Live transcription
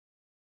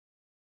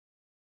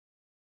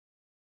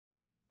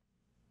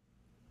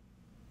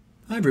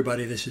Hi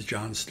everybody, this is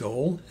John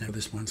Stowell, and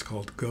this one's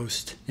called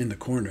Ghost in the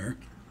Corner.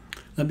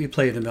 Let me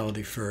play the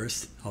melody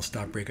first. I'll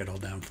stop, break it all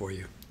down for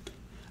you.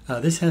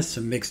 This has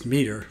some mixed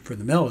meter for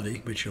the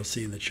melody, which you'll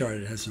see in the chart.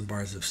 It has some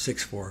bars of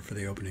 6/4 for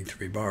the opening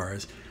 3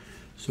 bars.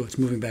 So it's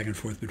moving back and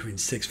forth between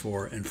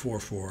 6/4 and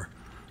 4/4.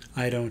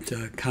 I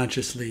don't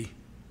consciously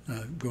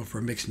go for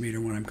a mixed meter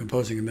when I'm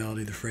composing a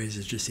melody. The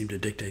phrases just seem to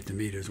dictate the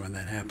meters when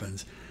that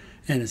happens.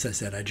 And as I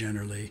said, I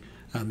generally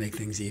make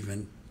things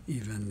even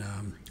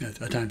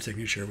a time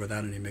signature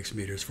without any mixed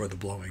meters for the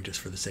blowing, just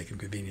for the sake of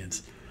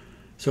convenience.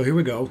 So here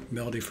we go,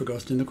 melody for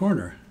Ghost in the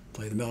Corner.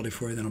 Play the melody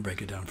for you, then I'll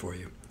break it down for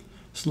you.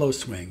 Slow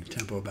swing,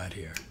 tempo about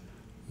here.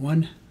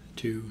 1,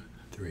 2,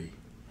 3.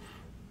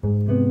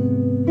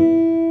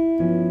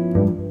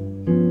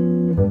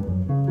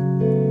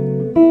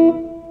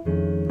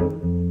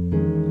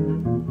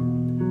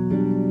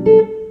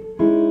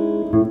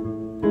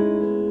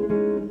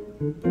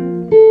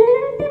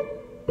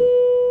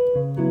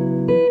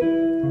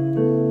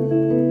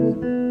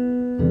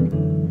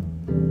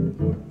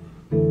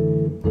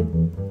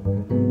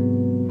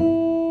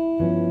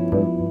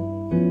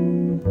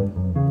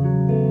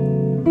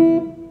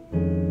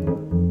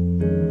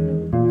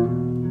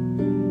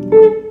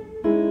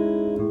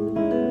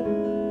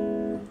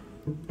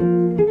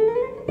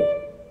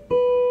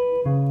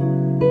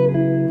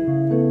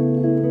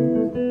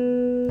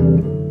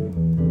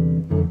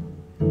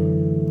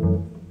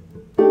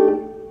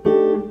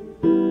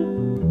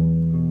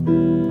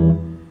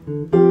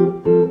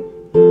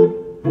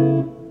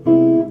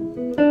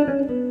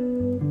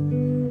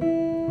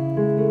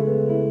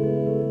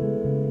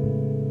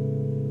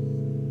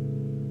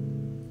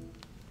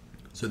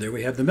 So there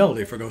we have the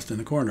melody for Ghost in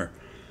the Corner.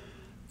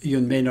 You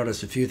may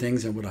notice a few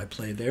things in what I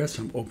played there.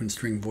 Some open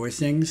string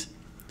voicings,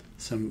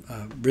 some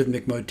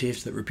rhythmic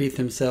motifs that repeat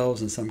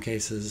themselves, in some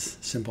cases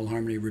simple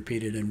harmony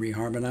repeated and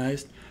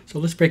reharmonized. So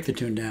let's break the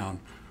tune down.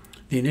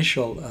 The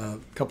initial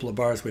couple of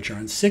bars, which are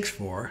in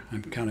 6/4,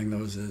 I'm counting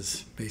those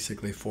as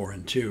basically 4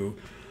 and 2,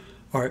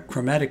 are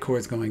chromatic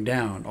chords going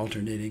down,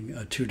 alternating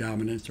 2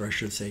 dominants, or I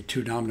should say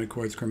 2 dominant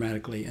chords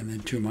chromatically and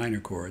then 2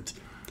 minor chords.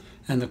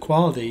 And the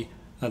quality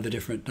of the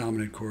different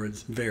dominant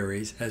chords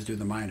varies, as do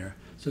the minor.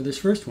 So this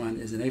first one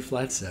is an A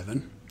flat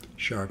 7,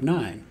 sharp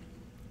 9,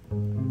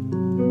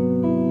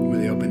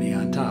 with the open E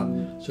on top.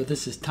 So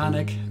this is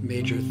tonic,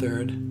 major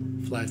third,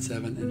 flat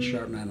 7, and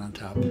sharp 9 on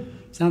top.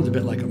 Sounds a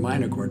bit like a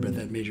minor chord, but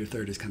that major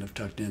third is kind of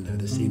tucked in there,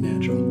 the C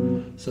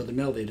natural. So the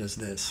melody does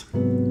this,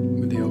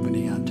 with the open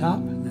E on top,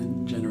 and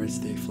then generates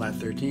the flat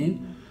 13.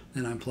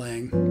 Then I'm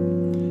playing,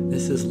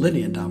 this is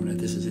Lydian dominant,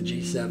 this is a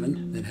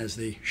G7 that has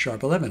the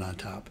sharp 11 on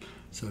top.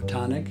 So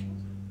tonic,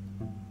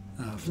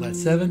 flat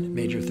 7,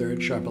 major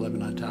third, sharp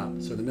 11 on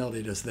top. So the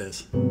melody does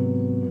this.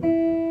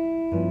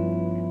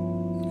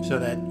 So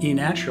that E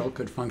natural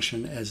could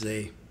function as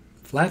a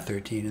flat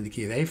 13 in the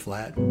key of A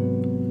flat.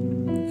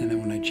 And then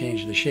when I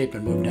change the shape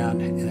and move down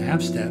in a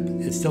half step,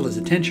 it still has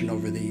a tension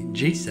over the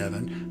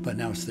G7, but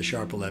now it's the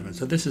sharp 11.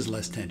 So this is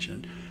less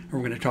tension. And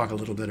we're going to talk a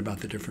little bit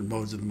about the different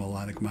modes of the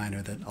melodic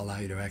minor that allow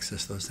you to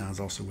access those sounds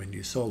also when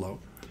you solo.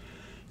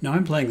 Now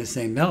I'm playing the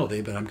same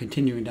melody, but I'm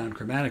continuing down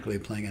chromatically,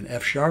 playing an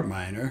F sharp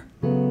minor.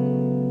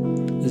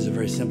 This is a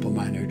very simple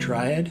minor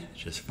triad,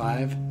 just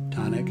 5,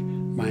 tonic,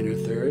 minor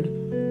third,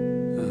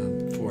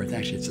 4th.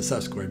 Actually, it's a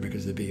sus chord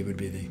because the B would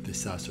be the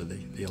sus, or the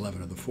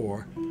 11 or the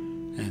 4,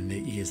 and the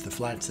E is the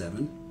flat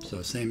 7.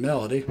 So same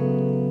melody.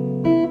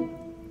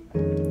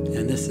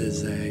 And this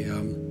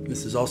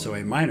is also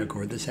a minor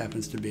chord. This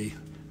happens to be,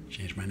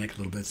 change my neck a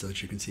little bit so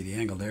that you can see the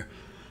angle there.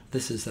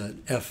 This is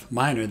an F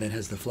minor that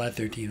has the flat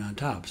 13 on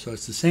top. So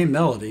it's the same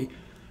melody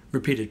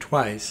repeated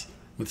twice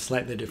with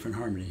slightly different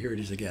harmony. Here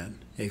it is again,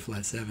 A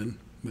flat 7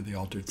 with the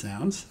altered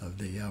sounds of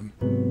the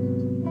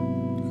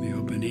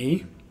open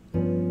E.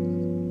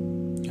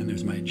 And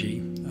there's my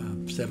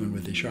G7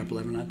 with the sharp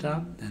 11 on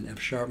top, and F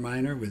sharp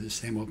minor with the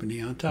same open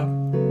E on top.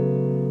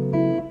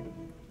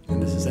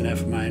 And this is an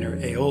F minor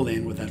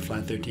Aeolian with that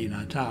flat 13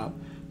 on top.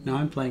 Now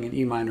I'm playing an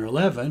E minor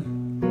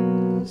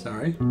 11.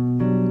 Sorry.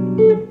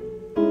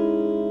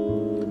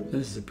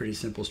 This is a pretty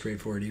simple,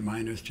 straightforward E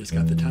minor. It's just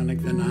got the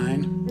tonic, the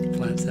 9,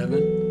 flat 7,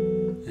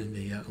 and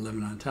the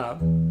 11 on top.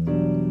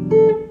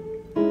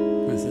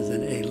 This is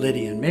an A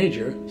Lydian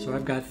major, so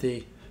I've got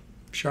the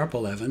sharp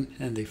 11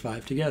 and the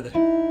 5 together.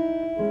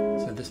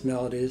 So this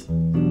melody is.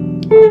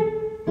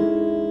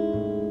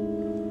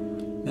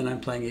 Then I'm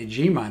playing a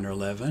G minor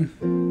 11.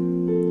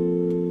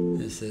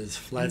 This is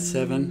flat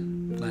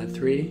 7, flat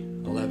 3,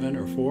 11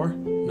 or 4,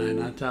 9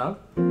 on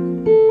top.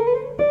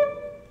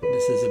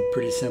 This is a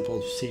pretty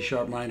simple C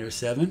sharp minor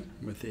 7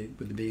 with the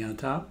B on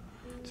top.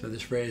 So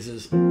this phrase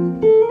is,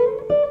 and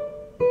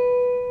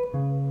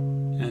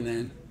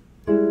then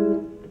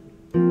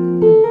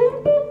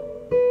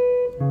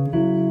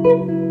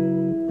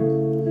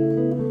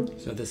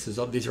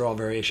so these are all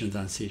variations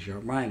on C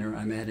sharp minor.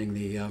 I'm adding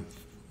the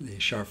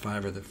sharp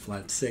 5 or the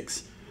flat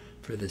 6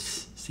 for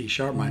this C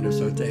sharp minor,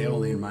 so it's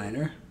Aeolian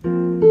minor.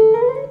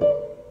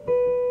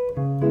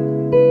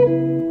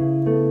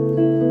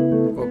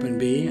 Open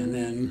B, and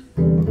then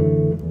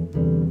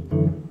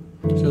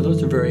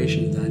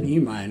variations on E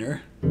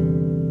minor.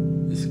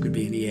 This could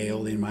be an E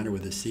Aeolian minor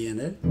with a C in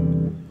it.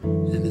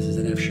 And this is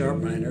an F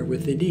sharp minor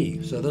with a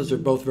D. So those are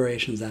both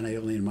variations on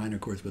Aeolian minor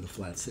chords with a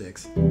flat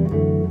 6.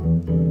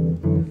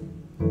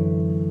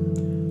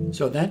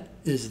 So that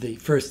is the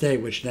first A,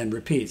 which then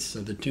repeats.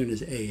 So the tune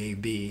is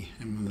AAB,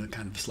 and with a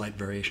kind of slight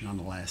variation on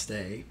the last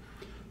A.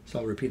 So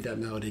I'll repeat that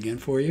melody again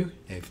for you.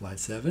 A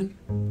flat 7,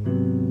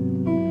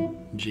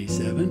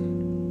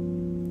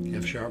 G7,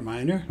 F sharp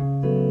minor,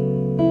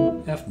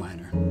 F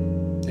minor.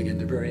 Again,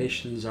 the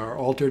variations are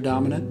altered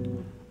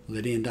dominant,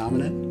 Lydian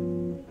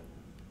dominant,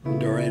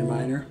 Dorian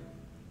minor,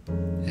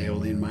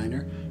 Aeolian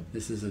minor.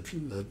 This is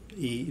the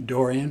E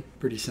Dorian,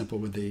 pretty simple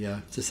with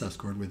the sus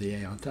chord with the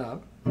A on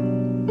top.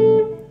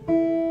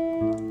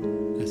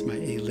 That's my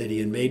A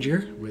Lydian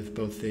major with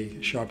both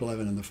the sharp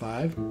 11 and the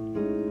 5.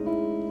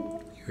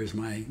 Here's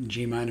my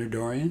G minor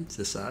Dorian,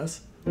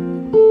 sus.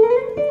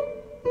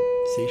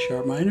 C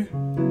sharp minor,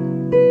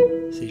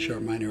 C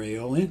sharp minor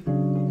Aeolian,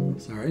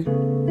 sorry.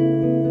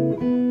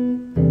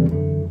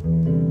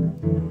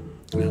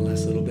 And that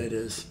last little bit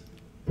is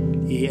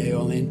E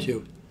Aeolian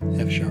to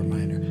F sharp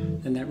minor,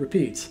 and that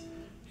repeats.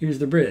 Here's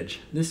the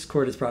bridge. This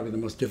chord is probably the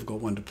most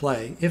difficult one to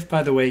play. If,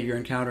 by the way, you're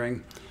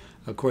encountering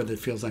a chord that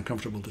feels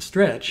uncomfortable to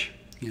stretch,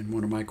 in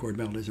one of my chord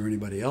melodies or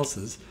anybody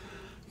else's,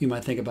 you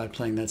might think about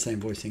playing that same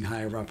voicing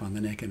higher up on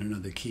the neck in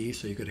another key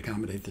so you could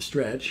accommodate the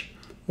stretch.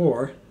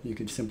 Or you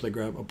could simply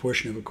grab a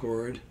portion of a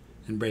chord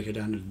and break it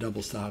down into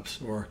double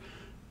stops, or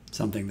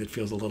something that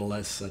feels a little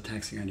less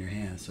taxing on your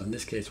hands. So in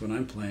this case, what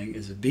I'm playing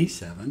is a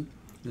B7.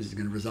 This is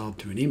going to resolve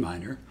to an E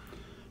minor.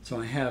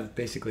 So I have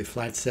basically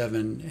flat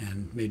 7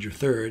 and major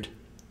third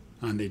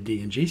on the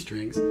D and G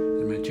strings,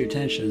 and my two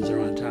tensions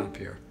are on top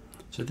here.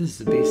 So this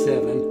is a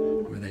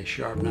B7 with a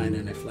sharp 9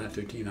 and a flat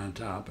 13 on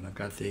top, and I've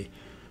got the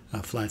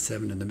flat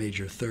 7 and the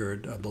major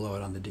third below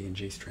it on the D and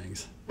G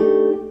strings.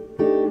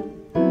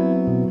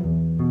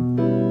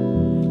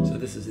 So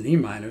this is an E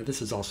minor.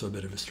 This is also a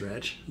bit of a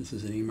stretch. This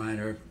is an E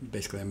minor,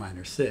 basically a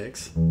minor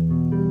 6.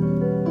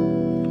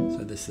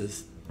 So this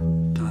is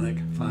tonic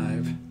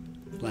 5,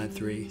 flat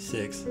 3,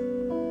 6.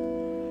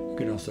 You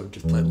could also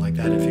just play it like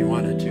that if you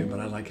wanted to, but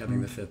I like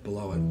having the fifth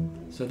below it.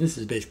 So this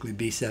is basically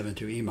B7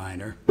 to E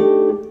minor.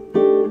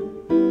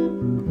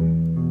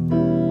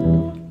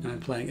 Now I'm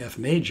playing F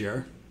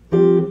major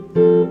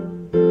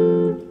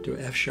to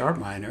F sharp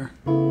minor.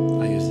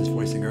 I used this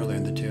voicing earlier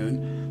in the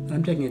tune, and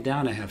I'm taking it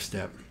down a half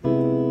step.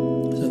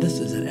 So this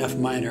is an F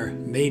minor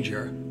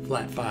major,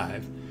 flat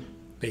 5,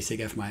 basic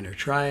F minor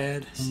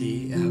triad,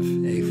 C, F,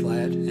 A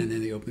flat, and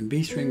then the open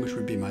B string, which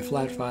would be my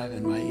flat 5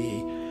 and my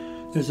E.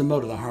 There's a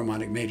mode of the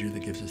harmonic major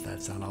that gives us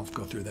that sound. I'll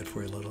go through that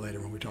for you a little later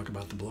when we talk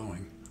about the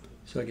blowing.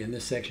 So again,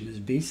 this section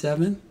is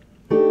B7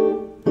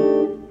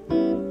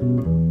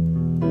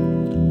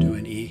 to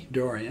an E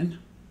Dorian,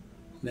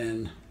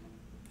 then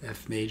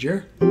F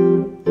major,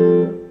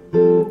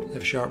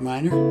 F sharp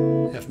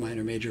minor, F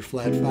minor major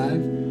flat 5,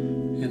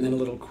 and then a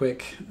little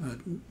quick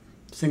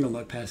single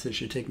note passage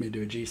should take me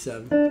to a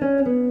G7.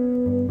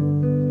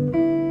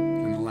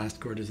 And the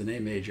last chord is an A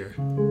major.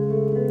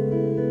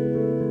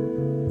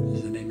 This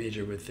is an A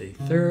major with the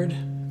third,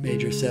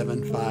 major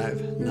 7,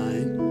 5, 9,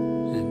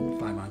 and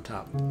 5 on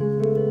top.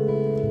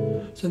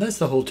 So that's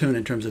the whole tune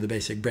in terms of the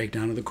basic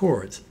breakdown of the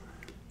chords.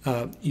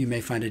 You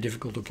may find it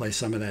difficult to play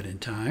some of that in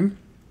time.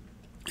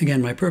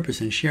 Again, my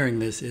purpose in sharing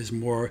this is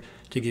more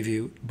to give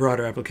you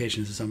broader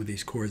applications of some of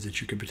these chords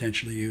that you could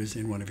potentially use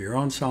in one of your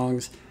own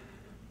songs,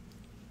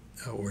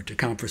 or to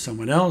count for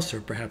someone else,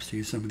 or perhaps to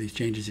use some of these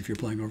changes if you're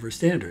playing over a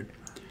standard.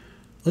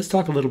 Let's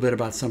talk a little bit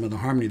about some of the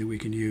harmony that we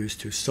can use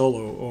to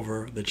solo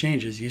over the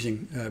changes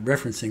using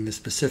referencing the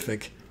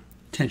specific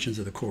tensions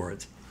of the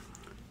chords.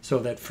 So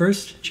that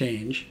first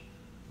change,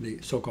 the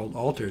so-called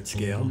altered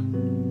scale,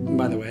 and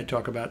by the way, I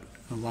talk about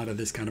a lot of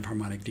this kind of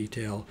harmonic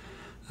detail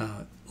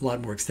a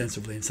lot more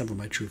extensively in some of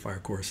my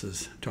TrueFire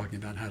courses, talking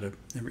about how to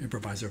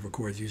improvise over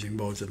chords using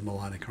modes of the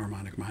melodic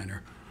harmonic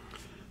minor.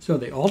 So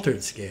the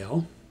altered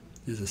scale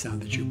is a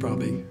sound that you've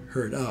probably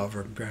heard of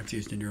or perhaps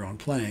used in your own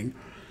playing.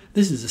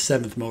 This is the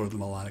seventh mode of the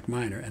melodic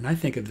minor, and I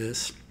think of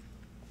this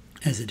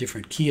as a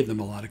different key of the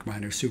melodic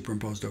minor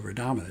superimposed over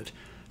dominant.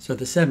 So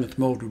the seventh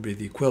mode would be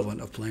the equivalent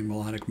of playing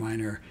melodic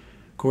minor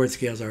chord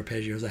scales,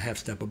 arpeggios, a half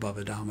step above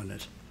a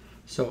dominant.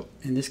 So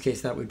in this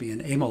case, that would be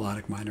an A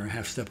melodic minor, a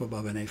half step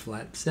above an A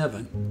flat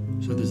 7.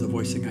 So there's the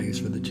voicing I use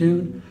for the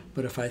tune.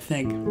 But if I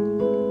think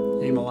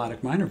A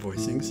melodic minor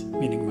voicings,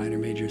 meaning minor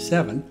major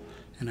 7,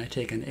 and I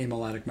take an A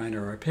melodic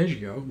minor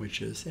arpeggio,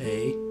 which is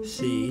A,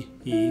 C,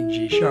 E,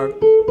 G sharp,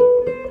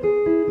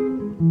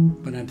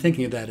 but I'm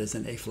thinking of that as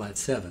an A flat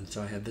 7,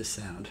 so I have this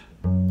sound.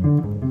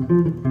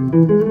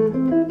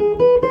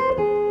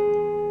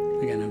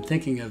 Again, I'm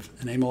thinking of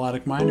an A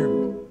melodic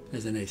minor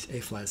as an A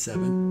flat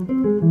 7.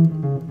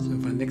 So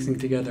if I'm mixing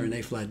together an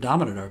A flat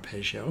dominant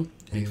arpeggio,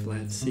 A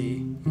flat C,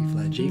 E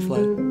flat G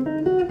flat,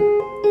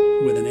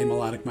 with an A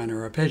melodic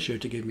minor arpeggio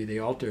to give me the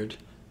altered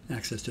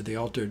access to the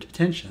altered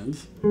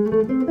tensions,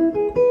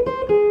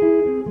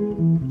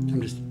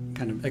 I'm just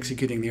kind of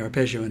executing the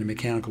arpeggio in a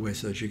mechanical way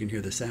so that you can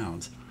hear the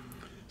sounds.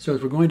 So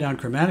as we're going down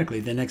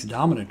chromatically, the next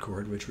dominant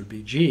chord, which would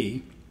be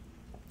G,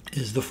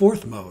 is the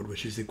fourth mode,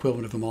 which is the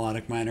equivalent of a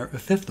melodic minor a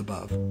fifth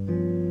above.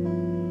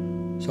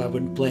 So I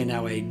would play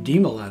now a D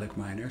melodic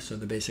minor, so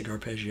the basic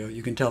arpeggio.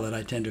 You can tell that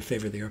I tend to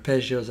favor the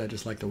arpeggios. I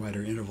just like the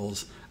wider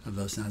intervals of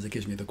those sounds. It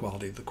gives me the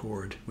quality of the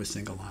chord with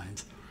single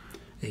lines.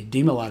 A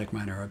D melodic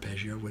minor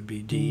arpeggio would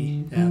be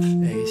D, F,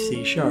 A,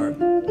 C sharp.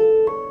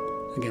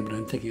 Again, but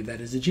I'm thinking of that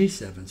as a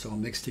G7, so I'll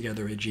mix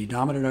together a G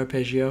dominant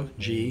arpeggio,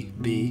 G,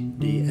 B,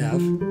 D, F,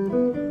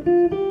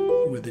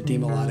 with a D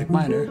melodic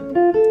minor.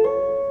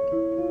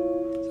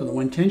 So the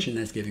one tension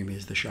that's giving me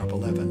is the sharp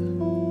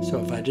 11.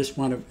 So if I just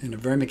want to, in a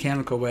very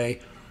mechanical way,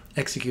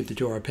 execute the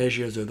two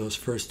arpeggios or those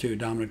first two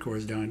dominant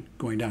chords going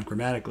down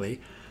chromatically,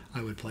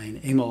 I would play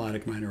an A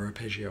melodic minor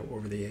arpeggio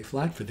over the A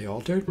flat for the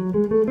altered,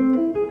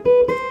 and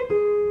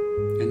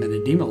then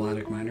a D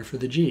melodic minor for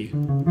the G.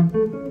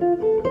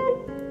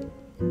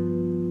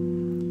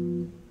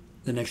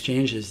 The next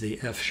change is the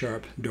F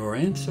sharp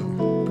Dorian, so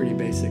pretty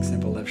basic,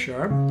 simple F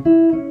sharp.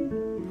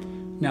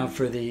 Now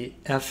for the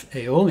F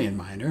Aeolian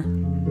minor,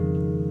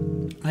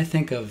 I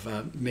think of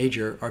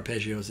major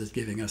arpeggios as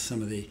giving us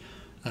some of the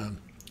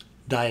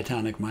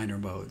diatonic minor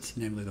modes,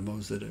 namely the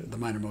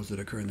minor modes that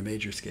occur in the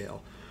major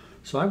scale.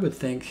 So I would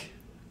think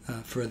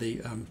for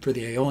the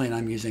Aeolian,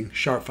 I'm using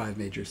sharp 5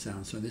 major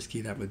sounds. So in this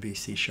key, that would be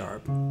C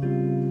sharp.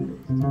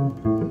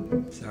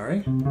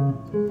 Sorry.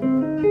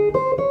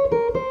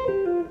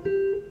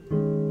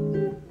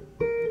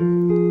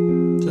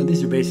 So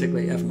these are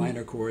basically F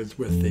minor chords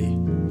with the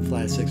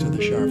flat 6 or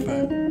the sharp 5.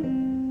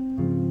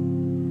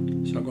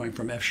 So I'm going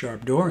from F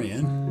sharp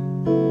Dorian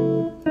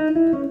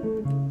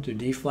to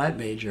D flat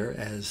major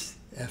as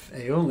F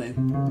Aeolian.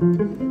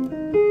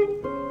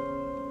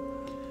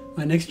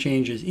 My next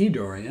change is E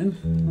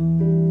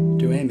Dorian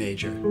to A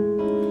major.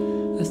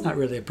 That's not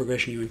really a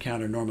progression you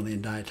encounter normally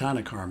in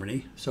diatonic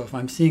harmony. So if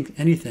I'm seeing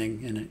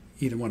anything in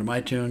either one of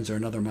my tunes or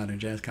another modern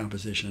jazz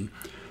composition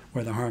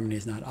where the harmony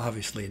is not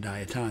obviously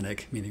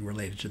diatonic, meaning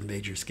related to the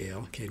major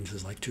scale,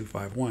 cadences like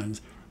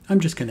 2-5-1s, I'm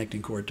just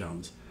connecting chord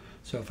tones.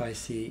 So if I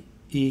see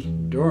E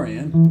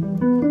Dorian,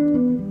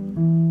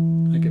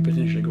 I could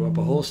potentially go up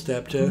a whole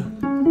step to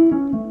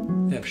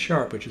F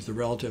sharp, which is the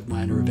relative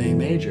minor of A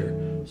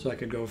major. So I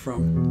could go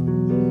from,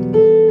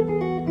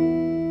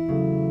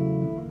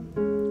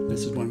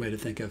 this is one way to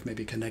think of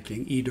maybe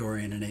connecting E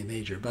Dorian and A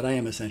major, but I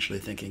am essentially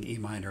thinking E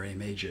minor, A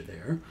major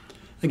there.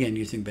 Again,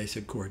 using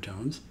basic chord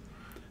tones.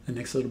 The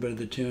next little bit of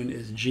the tune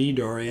is G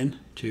Dorian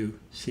to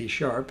C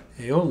sharp,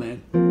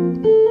 Aeolian.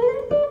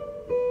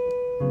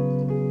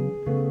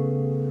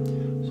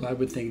 So I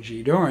would think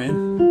G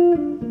Dorian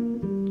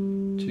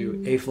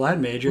to A flat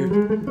major,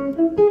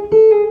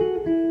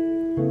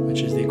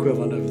 which is the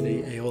equivalent of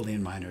the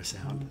Aeolian minor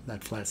sound,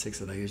 that flat 6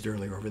 that I used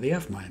earlier over the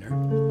F minor.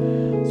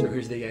 So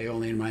here's the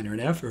Aeolian minor in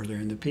F earlier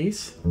in the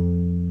piece.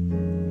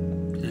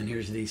 And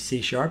here's the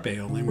C sharp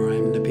Aeolian where I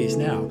am in the piece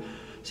now.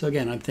 So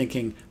again, I'm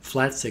thinking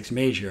flat 6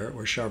 major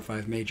or sharp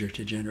 5 major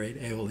to generate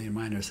Aeolian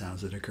minor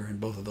sounds that occur in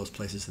both of those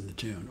places in the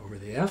tune, over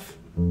the F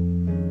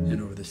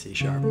and over the C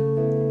sharp.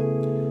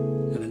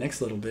 And the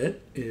next little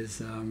bit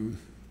is,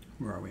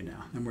 where are we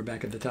now? And we're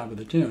back at the top of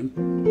the tune.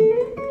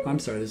 I'm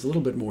sorry, there's a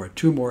little bit more,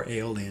 2 more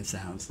Aeolian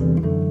sounds.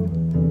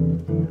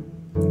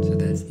 So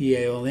that's E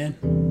Aeolian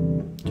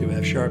to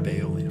F sharp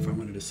Aeolian. If I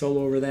wanted to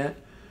solo over that,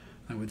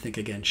 I would think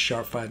again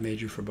sharp 5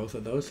 major for both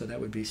of those, so that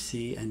would be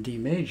C and D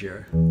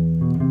major.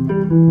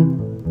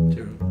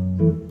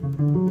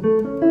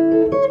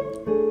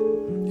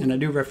 And I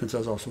do reference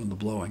those also in the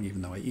blowing,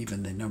 even though I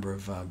even the number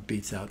of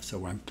beats out,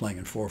 so I'm playing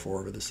in 4/4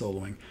 over the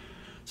soloing.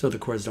 So the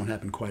chords don't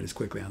happen quite as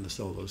quickly on the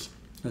solos,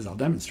 as I'll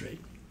demonstrate.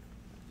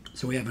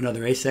 So we have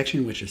another A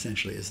section, which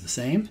essentially is the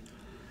same.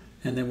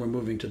 And then we're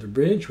moving to the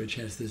bridge, which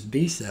has this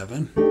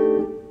B7.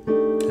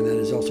 And that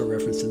is also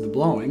referenced in the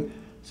blowing.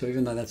 So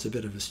even though that's a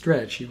bit of a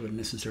stretch, you wouldn't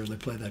necessarily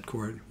play that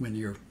chord when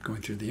you're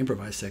going through the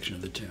improvised section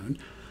of the tune.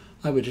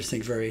 I would just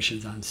think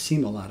variations on C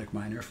melodic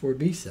minor for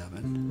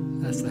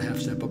B7. That's the half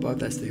step above.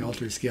 That's the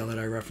altered scale that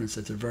I referenced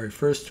at the very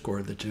first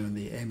chord of the tune,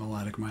 the A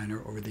melodic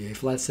minor over the A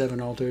flat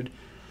 7 altered.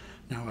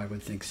 Now I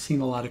would think C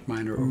melodic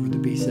minor over the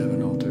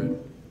B7 altered.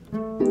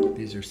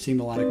 These are C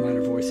melodic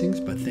minor voicings,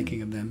 but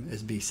thinking of them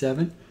as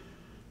B7.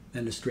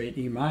 Then a straight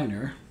E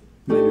minor,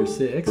 minor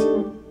 6.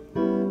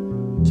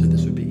 So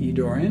this would be E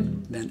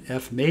Dorian, then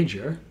F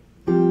major,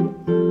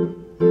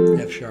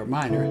 F sharp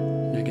minor.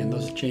 And again,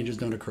 those changes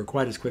don't occur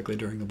quite as quickly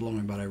during the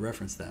blowing, but I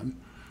reference them.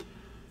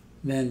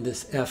 Then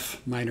this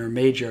F minor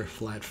major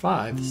flat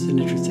 5. This is an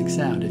interesting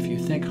sound. If you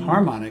think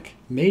harmonic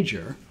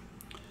major,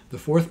 the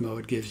fourth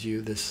mode gives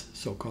you this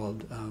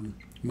so-called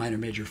minor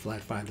major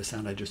flat 5, the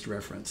sound I just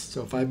referenced.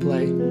 So if I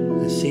play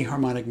a C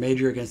harmonic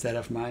major against that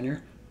F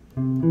minor,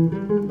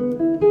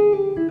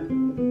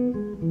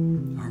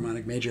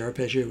 harmonic major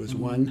arpeggio was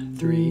 1,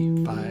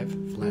 3,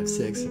 5, flat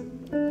 6.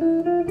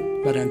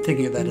 But I'm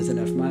thinking of that as an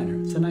F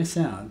minor. It's a nice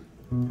sound.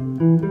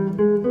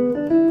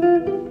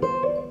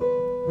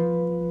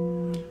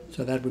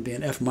 So that would be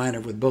an F minor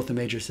with both a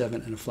major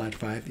 7 and a flat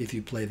 5 if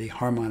you play the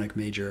harmonic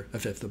major a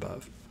fifth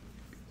above.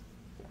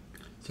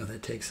 So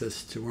that takes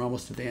us to, we're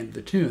almost at the end of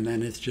the tune.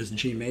 Then it's just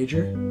G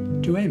major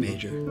to A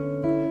major.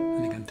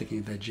 I think I'm thinking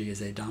of that G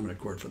as a dominant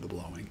chord for the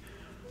blowing.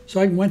 So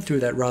I went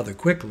through that rather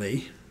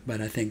quickly, but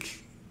I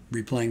think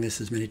replaying this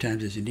as many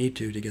times as you need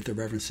to get the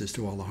references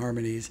to all the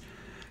harmonies.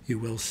 You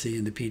will see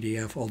in the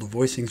PDF all the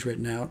voicings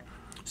written out.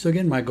 So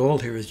again, my goal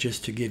here is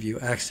just to give you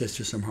access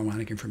to some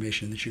harmonic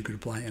information that you could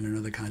apply in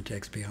another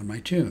context beyond my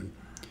tune.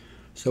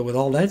 So with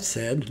all that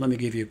said, let me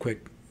give you a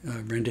quick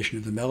rendition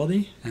of the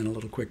melody and a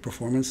little quick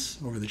performance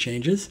over the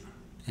changes,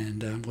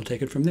 and we'll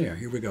take it from there.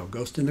 Here we go.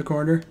 Ghost in the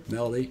Corner,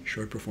 melody,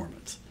 short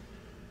performance.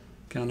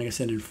 Counting us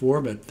in 4,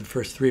 but the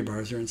first 3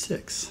 bars are in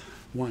 6.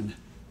 1,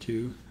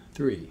 2,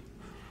 3.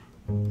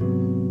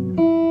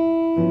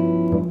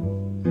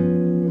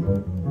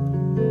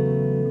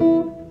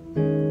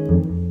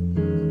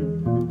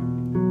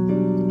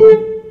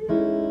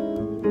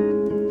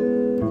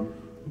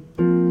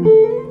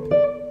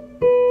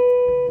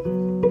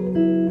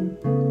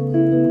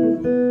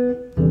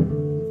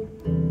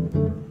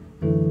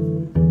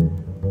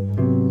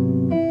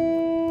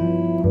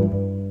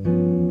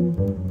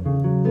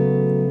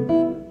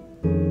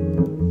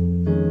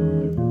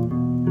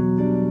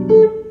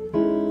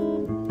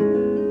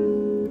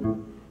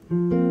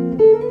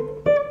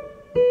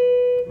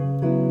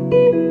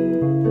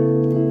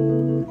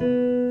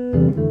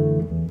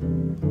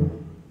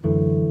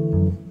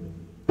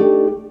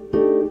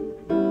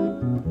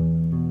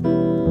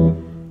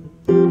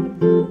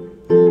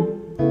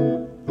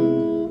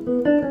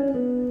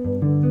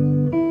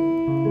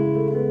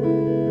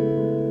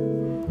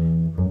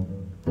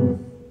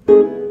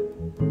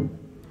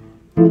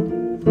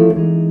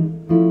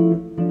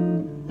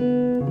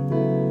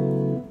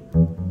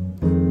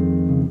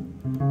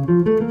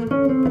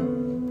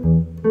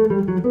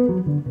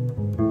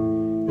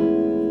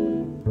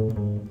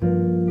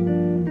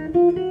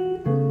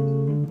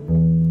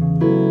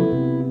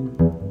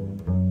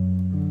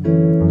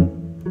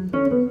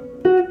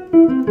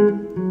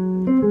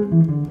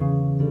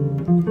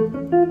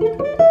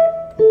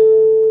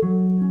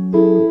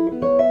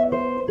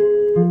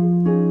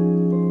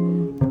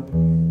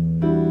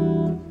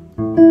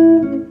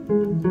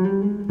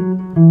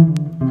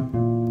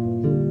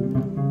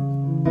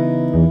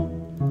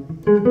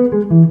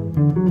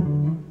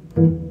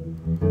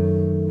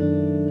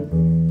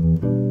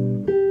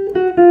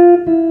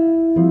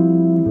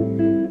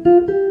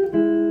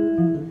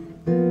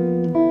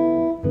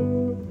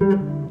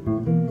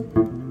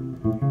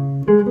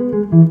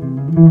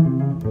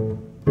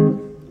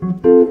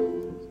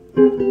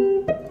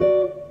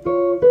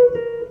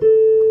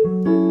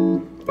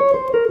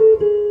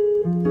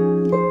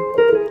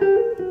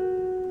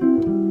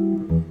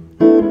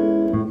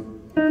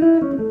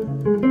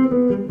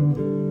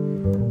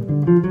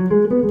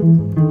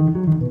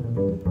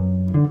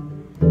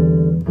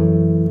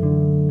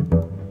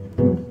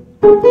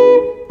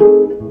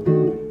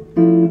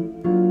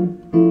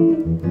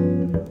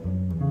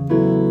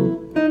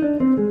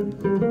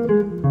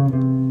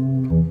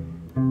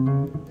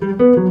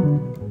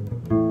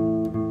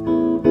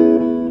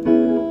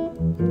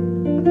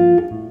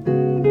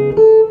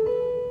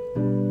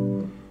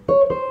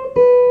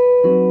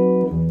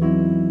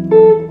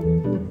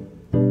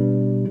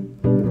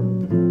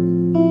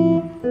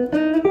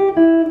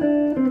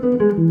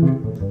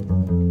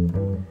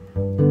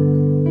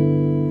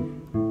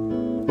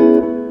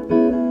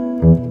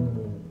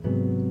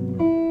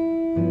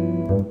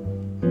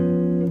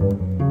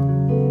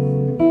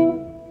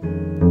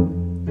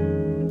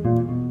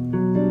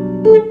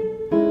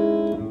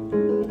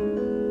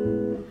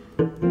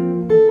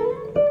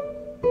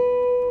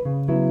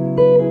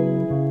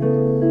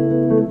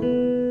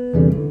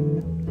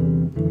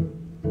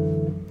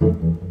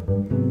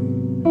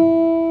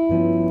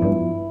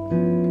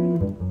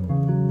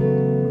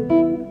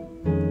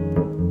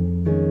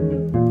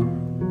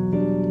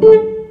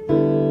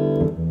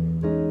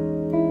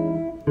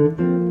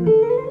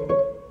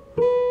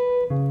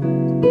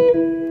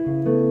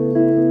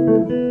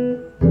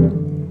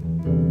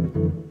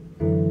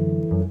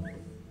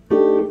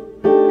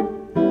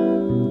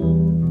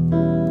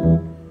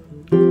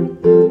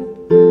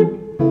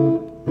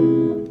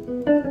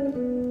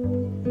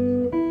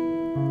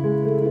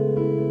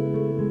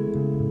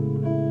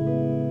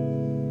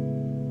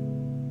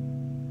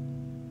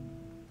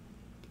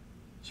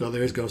 So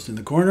there's Ghost in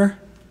the Corner,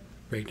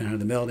 breakdown of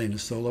the melody and the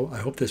solo. I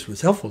hope this was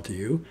helpful to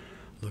you.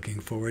 Looking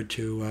forward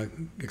to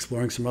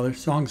exploring some other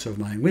songs of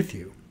mine with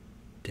you.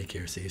 Take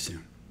care. See you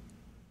soon.